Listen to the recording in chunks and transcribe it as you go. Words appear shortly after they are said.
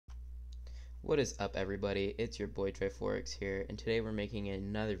What is up, everybody? It's your boy Triforix here, and today we're making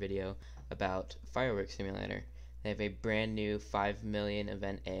another video about Fireworks Simulator. They have a brand new 5 million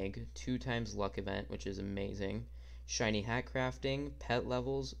event egg, 2 times luck event, which is amazing, shiny hat crafting, pet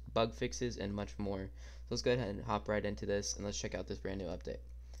levels, bug fixes, and much more. So let's go ahead and hop right into this, and let's check out this brand new update.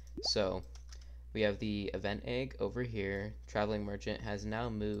 So we have the event egg over here. Traveling Merchant has now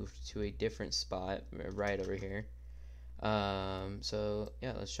moved to a different spot right over here. So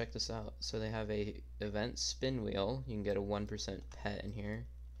yeah, let's check this out. So they have a event spin wheel. You can get a 1% pet in here.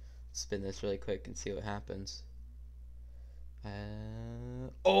 Spin this really quick and see what happens.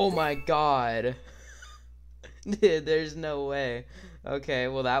 Oh my god! Dude, there's no way. Okay,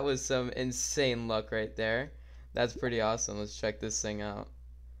 well that was some insane luck right there. That's pretty awesome. Let's check this thing out.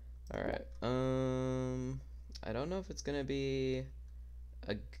 Alright, I don't know if it's gonna be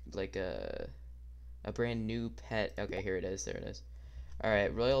a, like a brand new pet. Okay, here it is. There it is.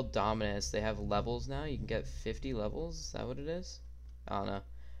 Alright, Royal Dominus. They have levels now. You can get 50 levels. Is that what it is? I don't know.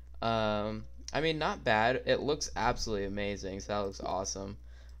 I mean, not bad. It looks absolutely amazing. So that looks awesome.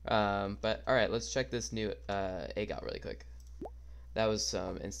 But alright, let's check this new egg out really quick. That was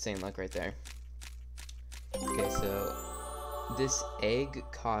some insane luck right there. Okay, so this egg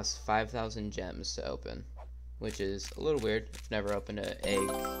costs 5,000 gems to open, which is a little weird. I've never opened an egg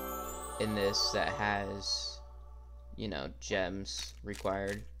in this that has, you know, gems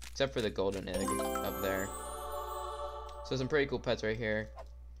required, except for the golden egg up there. So some pretty cool pets right here.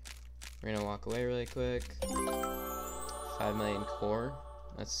 We're gonna walk away really quick. 5 million core,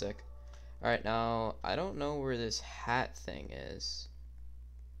 that's sick. Alright, now I don't know where this hat thing is.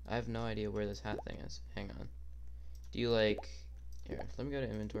 I have no idea where this hat thing is. Hang on. Do you like, here, let me go to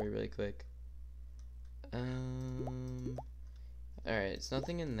inventory really quick. Alright, it's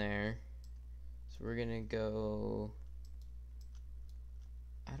nothing in there. So we're gonna go,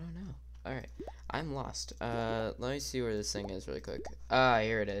 I don't know. Alright, I'm lost. Let me see where this thing is really quick. Ah,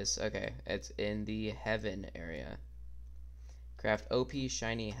 here it is. Okay, it's in the heaven area. Craft OP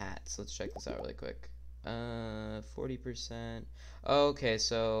shiny hats. Let's check this out really quick. 40%. Okay,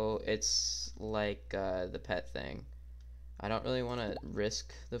 so it's like the pet thing. I don't really want to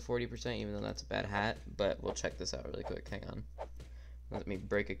risk the 40%, even though that's a bad hat, but we'll check this out really quick. Hang on. Let me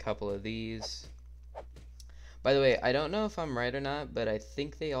break a couple of these. By the way, I don't know if I'm right or not, but I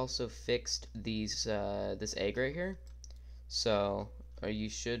think they also fixed these this egg right here. So, or you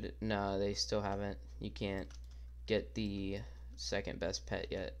should, no, they still haven't. You can't get the second best pet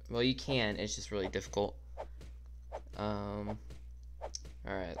yet. Well, you can, it's just really difficult.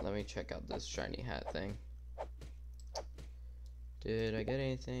 Alright, let me check out this shiny hat thing. Did I get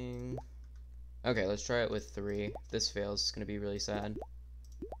anything? Okay, let's try it with 3. If this fails, it's gonna be really sad.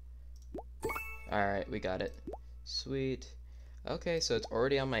 Alright, we got it. Sweet. Okay, so it's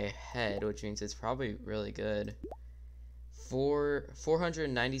already on my head, which means it's probably really good.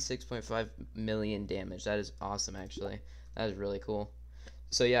 496.5 million damage. That is awesome, actually. That is really cool.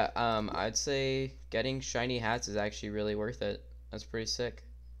 So yeah, I'd say getting shiny hats is actually really worth it. That's pretty sick.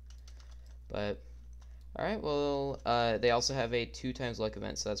 But alright, well, they also have a 2 times luck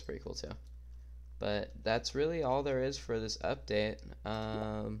event, so that's pretty cool too. But that's really all there is for this update.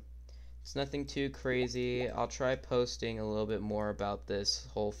 It's nothing too crazy. I'll try posting a little bit more about this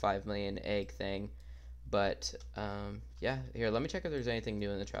whole 5 million egg thing. But, yeah. Here, let me check if there's anything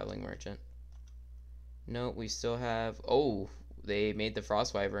new in the Traveling Merchant. No, we still have... Oh, they made the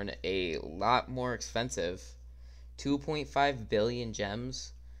Frost Wyvern a lot more expensive. 2.5 billion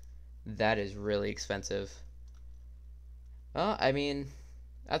gems. That is really expensive. Well, I mean,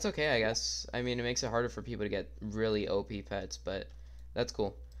 that's okay, I guess. I mean, it makes it harder for people to get really OP pets, but that's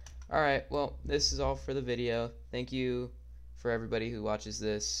cool. Alright, well, this is all for the video. Thank you for everybody who watches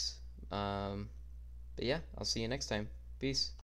this. But yeah, I'll see you next time. Peace.